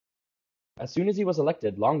As soon as he was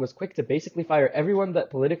elected, Long was quick to basically fire everyone that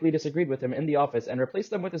politically disagreed with him in the office and replace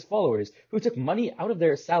them with his followers, who took money out of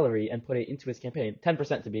their salary and put it into his campaign,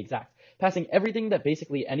 10% to be exact. Passing everything that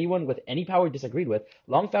basically anyone with any power disagreed with,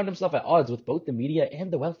 Long found himself at odds with both the media and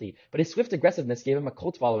the wealthy, but his swift aggressiveness gave him a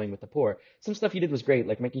cult following with the poor. Some stuff he did was great,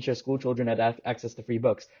 like making sure school children had access to free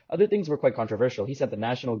books. Other things were quite controversial. He sent the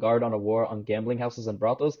National Guard on a war on gambling houses and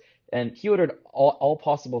brothels, and he ordered all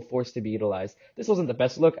possible force to be utilized. This wasn't the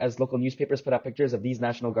best look, as local newspapers put out pictures of these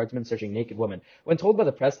National Guardsmen searching naked women. When told by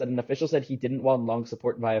the press that an official said he didn't want Long's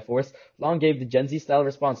support via force, Long gave the Gen Z-style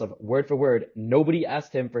response of, word for word, nobody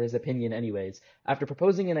asked him for his opinion anyways. After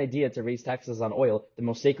proposing an idea to raise taxes on oil, the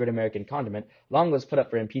most sacred American condiment, Long was put up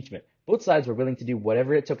for impeachment. Both sides were willing to do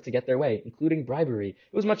whatever it took to get their way, including bribery.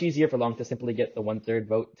 It was much easier for Long to simply get the one-third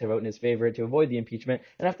vote to vote in his favor to avoid the impeachment,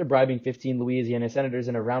 and after bribing 15 Louisiana senators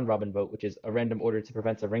in a round-robin vote, which is a random order to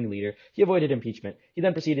prevent a ringleader, he avoided impeachment. He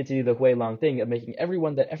then proceeded to do the Huey Long thing of making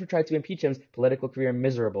everyone that ever tried to impeach him's political career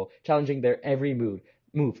miserable, challenging their every move.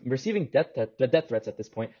 Receiving death threats at this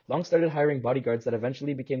point, Long started hiring bodyguards that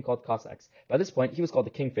eventually became called Cossacks. By this point, he was called the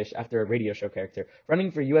Kingfish after a radio show character.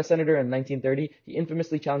 Running for U.S. Senator in 1930, he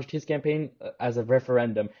infamously challenged his campaign as a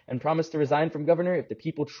referendum and promised to resign from governor if the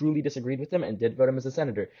people truly disagreed with him and did vote him as a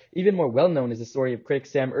senator. Even more well-known is the story of critic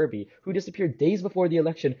Sam Irby, who disappeared days before the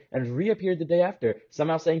election and reappeared the day after,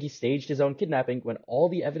 somehow saying he staged his own kidnapping when all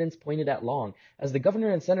the evidence pointed at Long. As the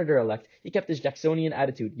governor and senator-elect, he kept his Jacksonian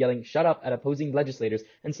attitude, yelling "shut up" at opposing legislators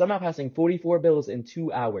and somehow passing 44 bills in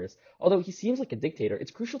 2 hours. Although he seems like a dictator, it's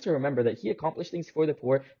crucial to remember that he accomplished things for the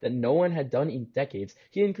poor that no one had done in decades.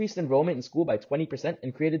 He increased enrollment in school by 20%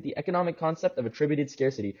 and created the economic concept of attributed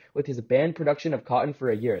scarcity with his banned production of cotton for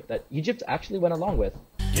a year that Egypt actually went along with.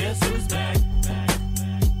 Guess who's back?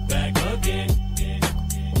 Back again.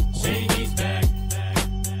 Shady's back.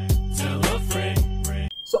 Tell a friend.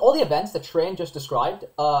 So all the events that Tran just described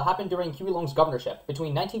happened during Huey Long's governorship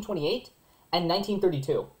between 1928 and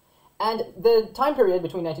 1932. And the time period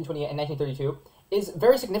between 1928 and 1932 is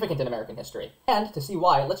very significant in American history. And to see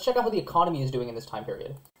why, let's check out how the economy is doing in this time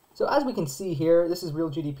period. So as we can see here, this is real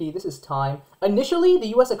GDP, this is time. Initially, the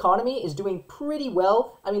US economy is doing pretty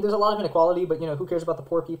well. I mean, there's a lot of inequality, but who cares about the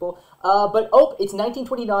poor people? But it's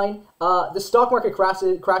 1929, the stock market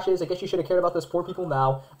crashes. I guess you should have cared about those poor people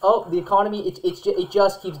now. Oh, the economy, it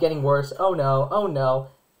just keeps getting worse. Oh no, oh no.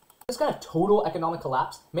 This kind of total economic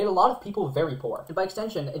collapse made a lot of people very poor, and by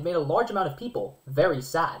extension, it made a large amount of people very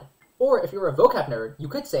sad. Or if you're a vocab nerd, you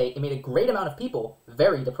could say it made a great amount of people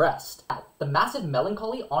very depressed. The massive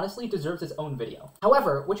melancholy honestly deserves its own video.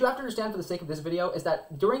 However, what you have to understand for the sake of this video is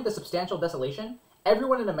that during the substantial desolation,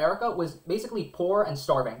 everyone in America was basically poor and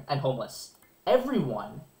starving and homeless.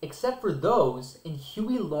 Everyone, except for those in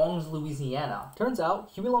Huey Long's Louisiana. Turns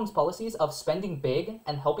out, Huey Long's policies of spending big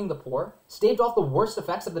and helping the poor staved off the worst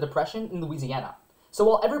effects of the Depression in Louisiana. So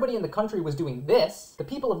while everybody in the country was doing this, the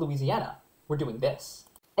people of Louisiana were doing this.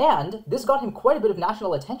 And this got him quite a bit of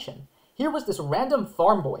national attention. Here was this random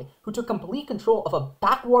farm boy who took complete control of a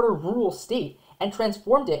backwater rural state and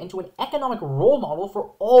transformed it into an economic role model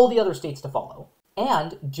for all the other states to follow.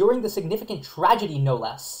 And during the significant tragedy, no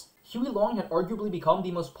less, Huey Long had arguably become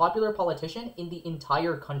the most popular politician in the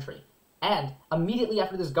entire country. And immediately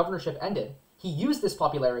after this governorship ended, he used this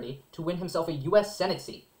popularity to win himself a US Senate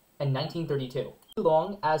seat in 1932. Huey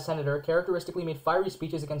Long, as senator, characteristically made fiery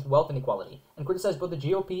speeches against wealth inequality and criticized both the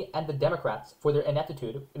GOP and the Democrats for their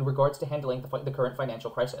ineptitude in regards to handling the current financial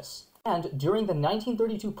crisis. And during the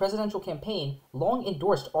 1932 presidential campaign, Long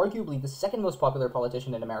endorsed arguably the second most popular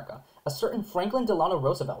politician in America, a certain Franklin Delano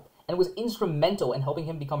Roosevelt, and was instrumental in helping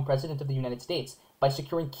him become president of the United States by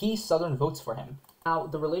securing key Southern votes for him. Now,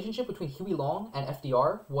 the relationship between Huey Long and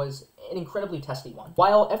FDR was an incredibly testy one.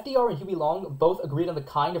 While FDR and Huey Long both agreed on the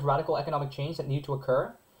kind of radical economic change that needed to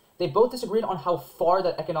occur, they both disagreed on how far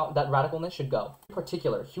that radicalness should go. In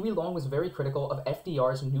particular, Huey Long was very critical of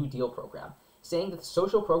FDR's New Deal program, saying that the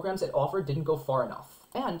social programs it offered didn't go far enough.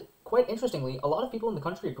 And, quite interestingly, a lot of people in the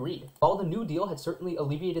country agreed. While the New Deal had certainly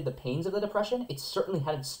alleviated the pains of the Depression, it certainly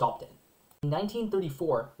hadn't stopped it. In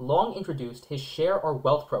 1934, Long introduced his Share Our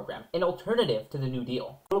Wealth program, an alternative to the New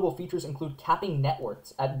Deal. Notable features include capping net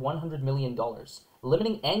worths at $100 million,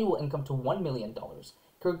 limiting annual income to $1 million,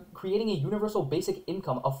 creating a universal basic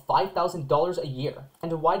income of $5,000 a year,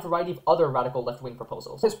 and a wide variety of other radical left-wing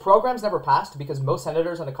proposals. His programs never passed because most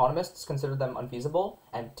senators and economists considered them unfeasible,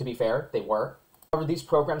 and to be fair, they were. However, these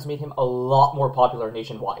programs made him a lot more popular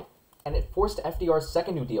nationwide, and it forced FDR's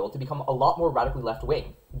second New Deal to become a lot more radically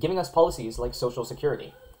left-wing, giving us policies like Social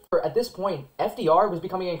Security. At this point, FDR was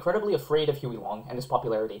becoming incredibly afraid of Huey Long and his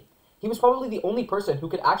popularity. He was probably the only person who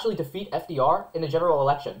could actually defeat FDR in a general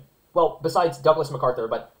election. Well, besides Douglas MacArthur,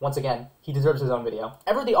 but once again, he deserves his own video.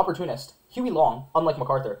 Ever the opportunist, Huey Long, unlike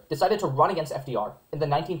MacArthur, decided to run against FDR in the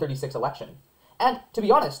 1936 election. And, to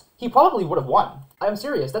be honest, he probably would have won. I'm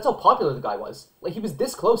serious, that's how popular the guy was. Like, he was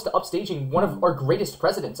this close to upstaging one of our greatest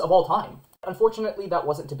presidents of all time. Unfortunately, that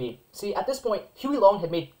wasn't to be. See, at this point, Huey Long had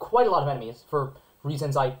made quite a lot of enemies, for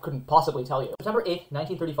reasons I couldn't possibly tell you. September 8th,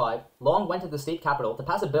 1935, Long went to the state capitol to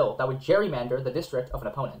pass a bill that would gerrymander the district of an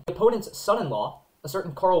opponent. The opponent's son-in-law, a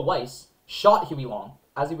certain Carl Weiss, shot Huey Long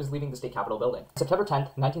as he was leaving the state capitol building. September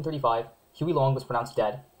 10th, 1935, Huey Long was pronounced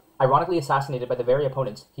dead, ironically assassinated by the very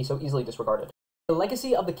opponents he so easily disregarded. The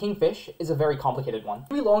legacy of the Kingfish is a very complicated one.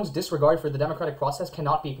 Huey Long's disregard for the democratic process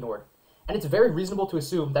cannot be ignored, and it's very reasonable to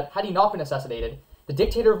assume that had he not been assassinated, the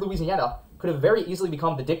dictator of Louisiana could have very easily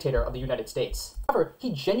become the dictator of the United States. However,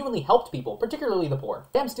 he genuinely helped people, particularly the poor.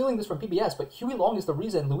 I'm stealing this from PBS, but Huey Long is the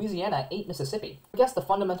reason Louisiana ain't Mississippi. I guess the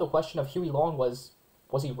fundamental question of Huey Long was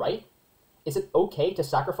he right? Is it okay to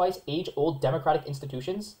sacrifice age-old democratic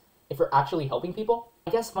institutions if we're actually helping people?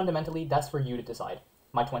 I guess fundamentally that's for you to decide,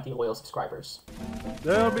 my 20 loyal subscribers.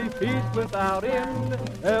 There'll be peace without end,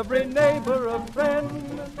 every neighbor a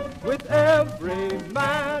friend, with every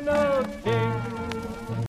man a